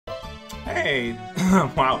hey!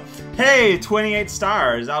 Wow. Hey, 28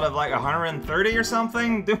 stars out of like 130 or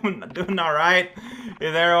something? Doing alright.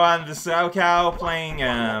 Hey there, everyone. This is Cow playing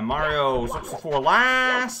Mario 64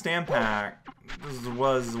 last stamp pack. This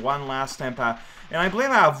was one last stamp pack. And I believe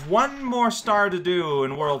I have one more star to do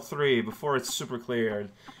in World 3 before it's super cleared.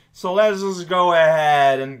 So let's just go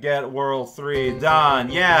ahead and get World 3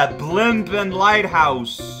 done. Yeah, Blimp and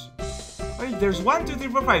Lighthouse. Wait, there's 1, 2, 3,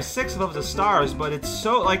 4, 5, 6 above the stars, but it's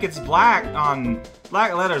so, like, it's black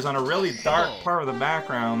letters on a really dark part of the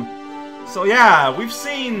background. So yeah, we've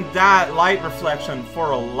seen that light reflection for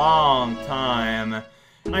a long time.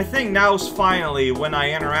 And I think now's finally when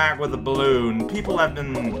I interact with the balloon. People have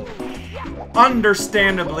been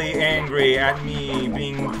understandably angry at me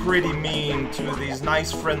being pretty mean to these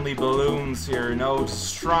nice friendly balloons here, you know,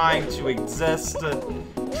 just trying to exist,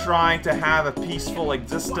 trying to have a peaceful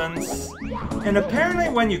existence. And apparently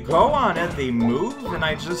when you go on it, they move, and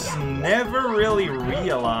I just never really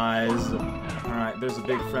realized. Alright, there's a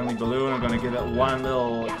big friendly balloon. I'm gonna give it one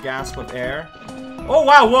little gasp of air. Oh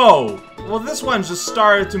wow, whoa! Well, this one just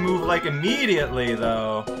started to move like immediately,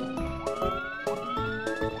 though.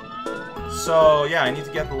 So, yeah, I need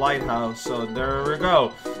to get the lighthouse, so there we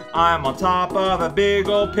go. I'm on top of a big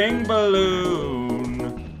old pink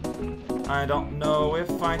balloon. I don't know if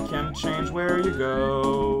I can change where you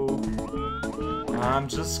go. I'm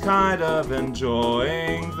just kind of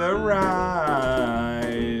enjoying the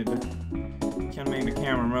ride. Can make the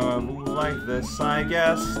camera move like this, I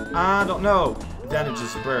guess. I don't know. Then it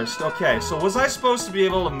just burst. Okay, so was I supposed to be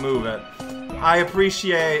able to move it? I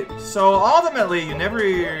appreciate. So ultimately, you never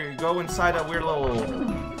go inside that weird little,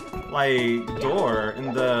 like, door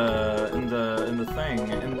in the thing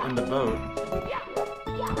in the boat.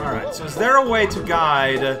 All right. So is there a way to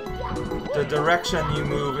guide the direction you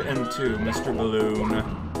move into, Mr. Balloon?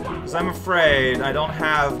 Because I'm afraid I don't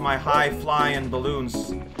have my high flying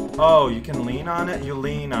balloons. Oh, you can lean on it. You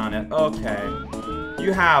lean on it. Okay.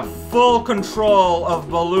 You have full control of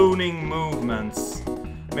ballooning movements.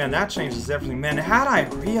 Man, that changes everything. Man, had I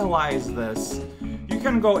realized this, you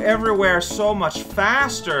can go everywhere so much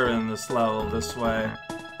faster in this level this way.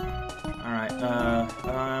 Alright,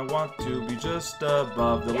 I want to be just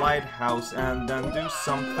above the lighthouse and then do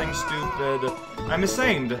something stupid. I'm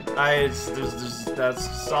ashamed.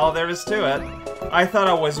 That's all there is to it. I thought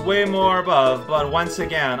I was way more above, but once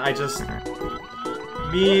again,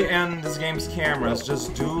 me and this game's cameras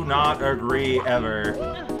just do not agree ever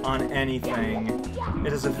on anything.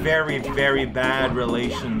 It is a very, very bad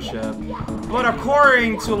relationship. But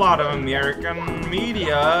according to a lot of American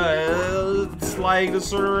media, it's like the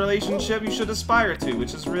sort of relationship you should aspire to,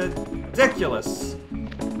 which is ridiculous.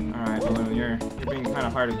 Alright, Balloon, you're being kind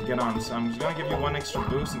of hard to get on, so I'm just gonna give you one extra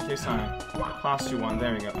boost in case I cost you one.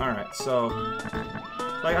 There you go. Alright, so,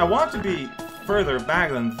 like, I want to be further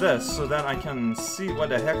back than this so that I can see what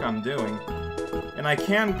the heck I'm doing. And I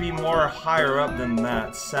can be more higher up than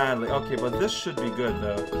that, sadly. Okay, but this should be good,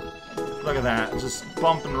 though. Look at that, just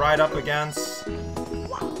bumping right up against.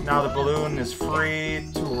 Now the balloon is free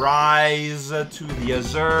to rise to the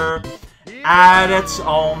azure at its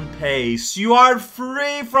own pace. You are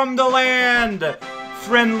free from the land,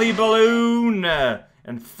 friendly balloon!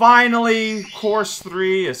 And finally, course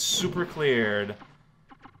 3 is super cleared.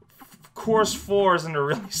 Course 4 is in a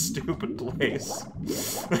really stupid place.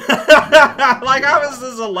 Like, how is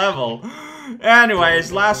this a level?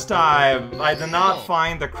 Anyways, last time, I did not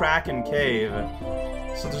find the Kraken Cave.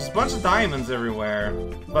 So there's a bunch of diamonds everywhere.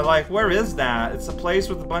 But, like, where is that? It's a place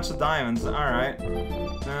with a bunch of diamonds. Alright.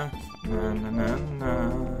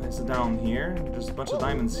 Is it down here? There's a bunch of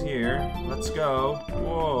diamonds here. Let's go.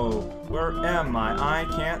 Whoa. Where am I? I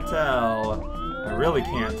can't tell. I really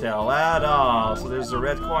can't tell at all. So there's a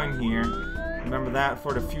red coin here. Remember that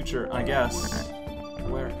for the future, I guess.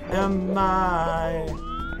 Where am I?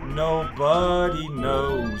 Nobody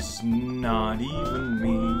knows, not even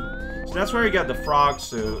me. So that's where you got the frog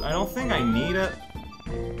suit. I don't think I need it.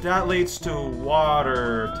 That leads to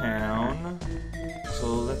Water Town. So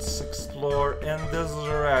let's explore in this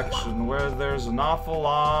direction where there's an awful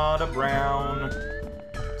lot of brown.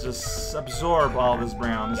 Just absorb all this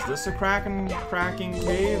brown. Is this a cracking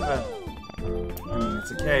cave? I mean, it's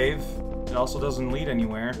a cave. It also doesn't lead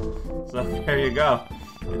anywhere. So there you go.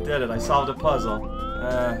 It did it. I solved a puzzle.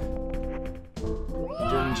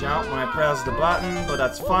 Didn't jump when I pressed the button, but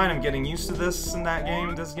that's fine. I'm getting used to this in that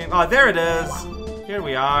game. This game. Oh, there it is. Here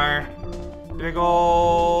we are. Big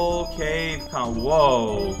ol' cave.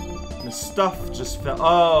 Whoa. The stuff just fell.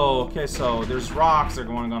 Oh, okay, so there's rocks that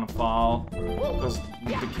are gonna fall. Because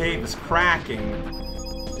the cave is cracking.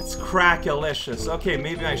 It's crackalicious. Okay,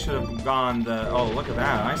 maybe I should have gone the... Oh, look at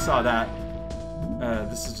that. I saw that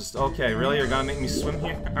This is just... Okay, really? You're gonna make me swim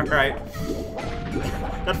here? Alright.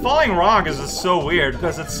 That falling rock is just so weird,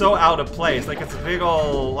 because it's so out of place. Like, it's a big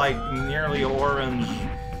ol', like, nearly orange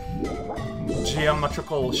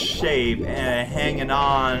geometrical shape hanging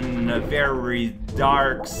on a very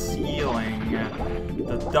dark ceiling.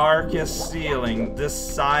 The darkest ceiling this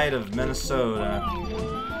side of Minnesota.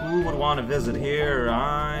 Who would want to visit here?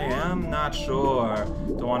 I am not sure.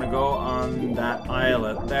 Don't want to go on that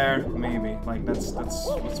islet there. Maybe. Like, that's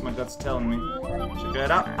what's my gut's telling me. Check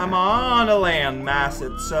it out. I'm on a land mass.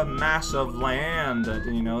 It's a massive land. Did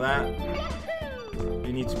you know that?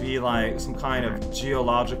 You need to be like some kind of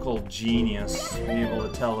geological genius to be able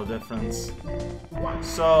to tell the difference.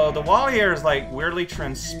 So the wall here is like weirdly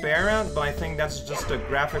transparent, but I think that's just a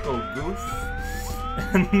graphical goof.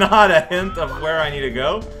 Not a hint of where I need to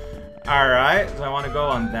go. Alright, do I want to go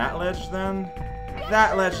on that ledge then?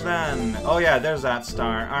 That ledge then! Oh yeah, there's that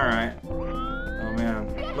star. Alright. Oh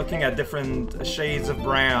man. Looking at different shades of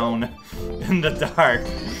brown in the dark.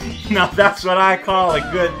 Now that's what I call a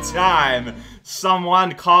good time.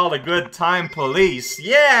 Someone called a good time police.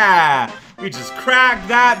 Yeah! We just cracked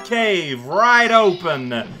that cave right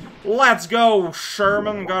open. Let's go,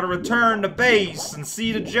 Sherman. Gotta return to base and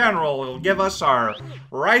see the general. He'll give us our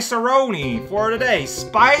rice-a-roni for today.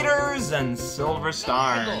 Spiders and silver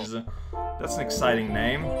stars. That's an exciting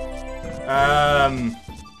name.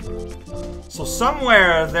 So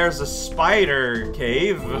somewhere there's a spider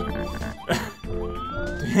cave.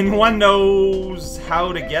 Anyone knows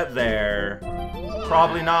how to get there?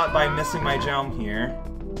 Probably not by missing my jump here.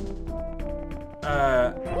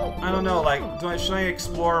 I don't know, like, should I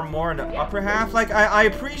explore more in the upper half? Like, I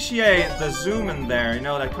appreciate the zoom in there, you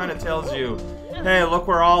know, that kind of tells you, hey, look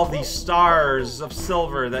where all these stars of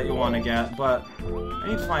silver that you want to get, but I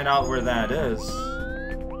need to find out where that is.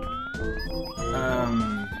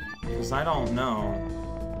 Because I don't know.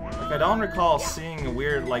 Like, I don't recall seeing a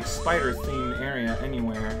weird, like, spider-themed area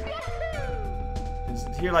anywhere. Is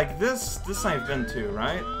it here? Like, this I've been to,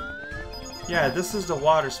 right? Yeah, this is the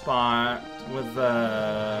water spot with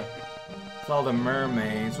all the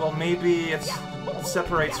mermaids. Well, maybe it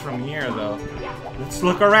separates from here, though. Let's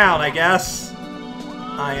look around, I guess.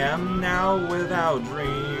 I am now without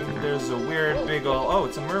dream. There's a weird big ol'... Oh,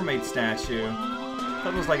 it's a mermaid statue. I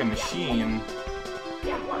thought it was like a machine.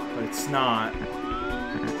 But it's not.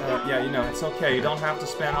 Yeah, you know, it's okay. You don't have to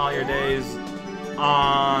spend all your days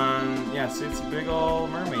on... Yeah, see, it's a big ol'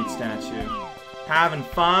 mermaid statue. Having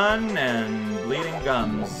fun and bleeding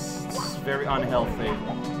gums. It's very unhealthy.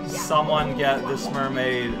 Someone get this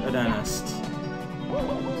mermaid a dentist.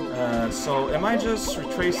 So am I just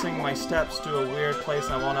retracing my steps to a weird place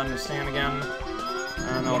I won't understand again? I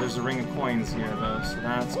don't know, there's a ring of coins here though, so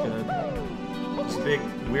that's good. There's a big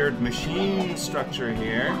weird machine structure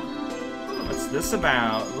here. What's this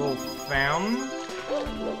about? A little fountain?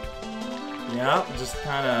 Yep, just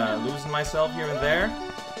kinda losing myself here and there.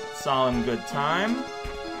 It's all in good time.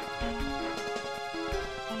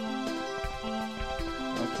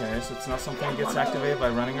 Okay, so it's not something that gets activated by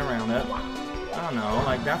running around it. I don't know,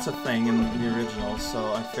 like that's a thing in the original,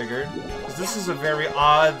 so I figured. Because this is a very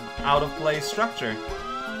odd, out-of-place structure.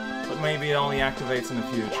 But maybe it only activates in the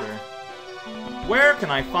future. Where can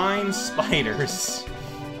I find spiders?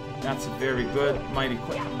 That's a very good, mighty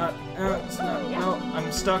quick... no, I'm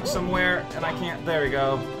stuck somewhere, and I can't... There we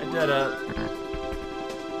go. I did it.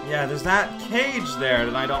 Yeah, there's that cage there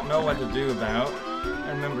that I don't know what to do about.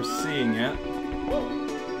 I remember seeing it.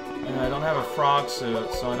 I don't have a frog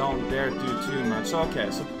suit, so I don't dare do too much. Okay,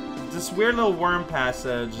 so this weird little worm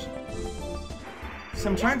passage. So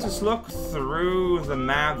I'm trying to just look through the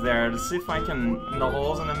map there to see if I can, in the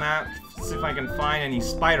holes in the map, see if I can find any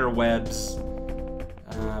spider webs.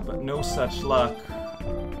 But no such luck.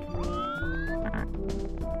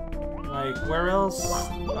 Like, where else?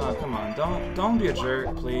 Oh, come on, don't be a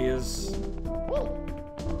jerk, please.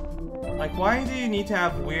 Like, why do you need to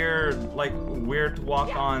have weird to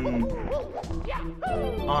walk on,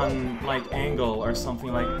 like, angle or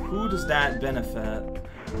something? Like, who does that benefit?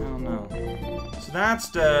 I don't know. So that's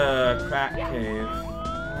the crack cave.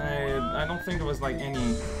 I don't think there was, like,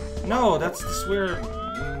 any... No, that's this weird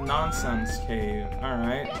nonsense cave.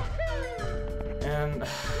 Alright. And...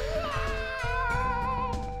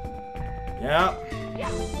 yeah.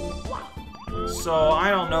 So,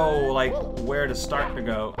 I don't know, like, where to start to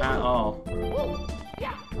go at all.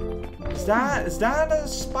 Is that a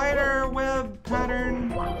spider web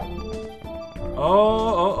pattern?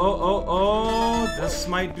 Oh, this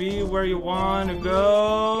might be where you want to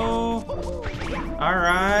go.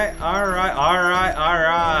 Alright.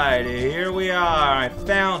 Here we are. I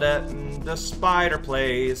found it. The spider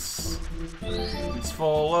place. It's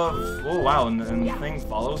full of... Oh, wow, and the thing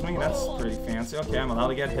follows me? That's pretty fancy. Okay, I'm allowed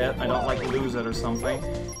to get hit. I don't, like, lose it or something.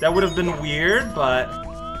 That would have been weird, but...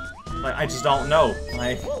 like, I just don't know.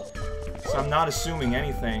 Like... So I'm not assuming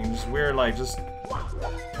anything. Just weird, like, just...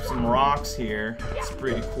 some rocks here. It's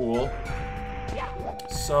pretty cool.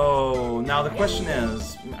 So... Now the question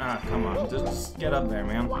is... Ah, come on. Just get up there,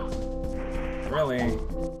 man. Really?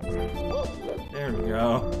 There we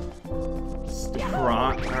go. Stupid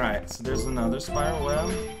rock. Alright, so there's another spider web.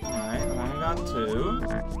 Alright, and I got two.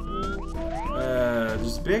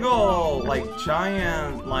 Just big ol', like,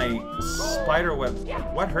 giant, like, spider web.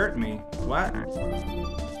 What hurt me? What?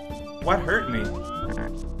 What hurt me?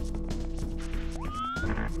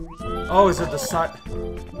 Oh, is it the side?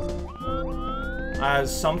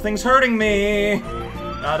 Something's hurting me!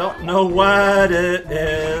 I don't know what it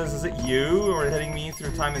is. Is it you? Or hitting me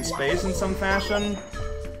through time and space in some fashion?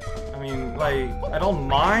 I mean, like, I don't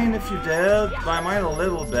mind if you did, but I mind a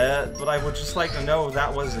little bit, but I would just like to know if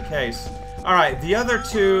that was the case. Alright, the other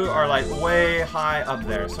two are, like, way high up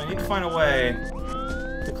there, so I need to find a way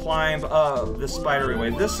to climb up this spidery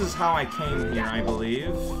way. This is how I came here, I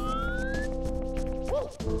believe.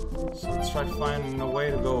 So let's try to find a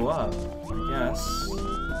way to go up, I guess.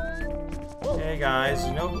 Hey guys,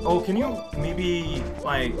 you know... Oh, can you maybe,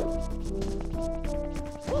 like,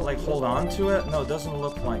 hold on to it? No, it doesn't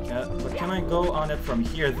look like it. But can I go on it from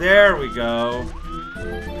here? There we go!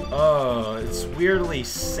 Oh, it's weirdly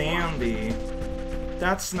sandy.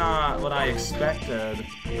 That's not what I expected.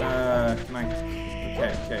 Can I...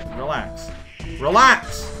 Okay, relax.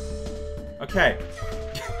 Relax! Okay.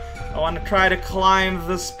 I want to try to climb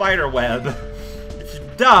the spider web. If you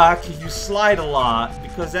duck, you slide a lot,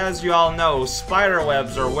 because as you all know, spider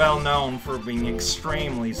webs are well known for being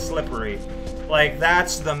extremely slippery. Like,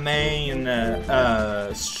 that's the main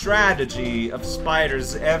strategy of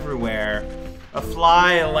spiders everywhere. A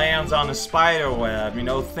fly lands on a spider web, you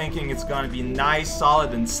know, thinking it's gonna be nice,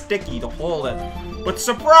 solid, and sticky to hold it. But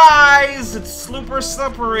surprise! It's super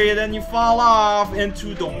slippery, and then you fall off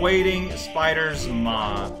into the waiting spider's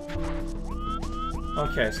maw.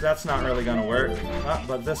 Okay, so that's not really gonna work.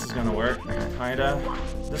 But this is gonna work, kinda.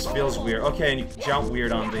 This feels weird. Okay, and you can jump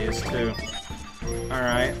weird on these, too.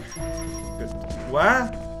 Alright. Good.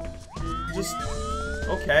 What? Just...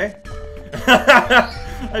 Okay.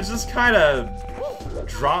 I just kinda...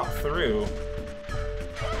 dropped through.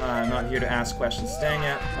 I'm not here to ask questions. Dang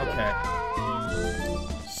it. Okay.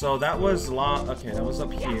 So that was okay, that was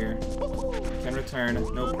up here. Can return,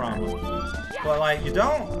 no problem. But, like, you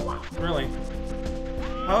don't... Really...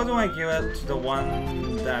 How do I give it to the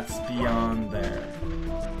one that's beyond there?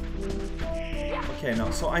 Okay,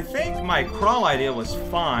 no, so I think my crawl idea was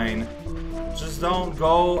fine. Just don't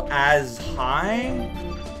go as high.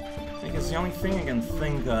 I think it's the only thing I can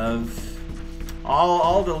think of.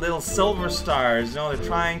 All the little silver stars, you know, they're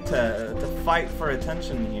trying to fight for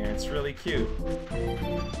attention here. It's really cute.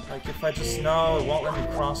 Like, if I just know, it won't let me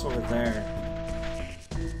cross over there.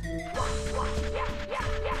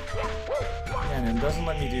 And it doesn't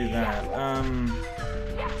let me do that.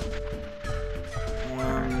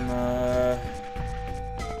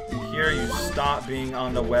 Here you stop being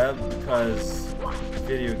on the web because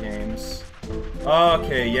video games.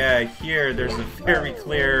 Okay, yeah, here there's a very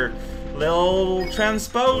clear little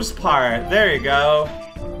transpose part. There you go.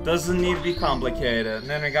 Doesn't need to be complicated. And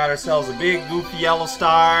then we got ourselves a big goofy yellow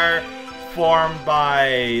star formed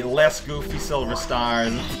by less goofy silver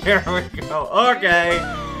stars. There we go. Okay.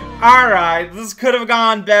 Alright, this could have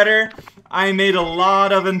gone better. I made a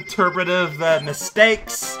lot of interpretive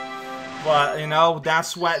mistakes. But, you know,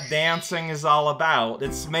 that's what dancing is all about.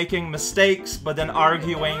 It's making mistakes, but then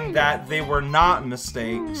arguing that they were not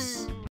mistakes.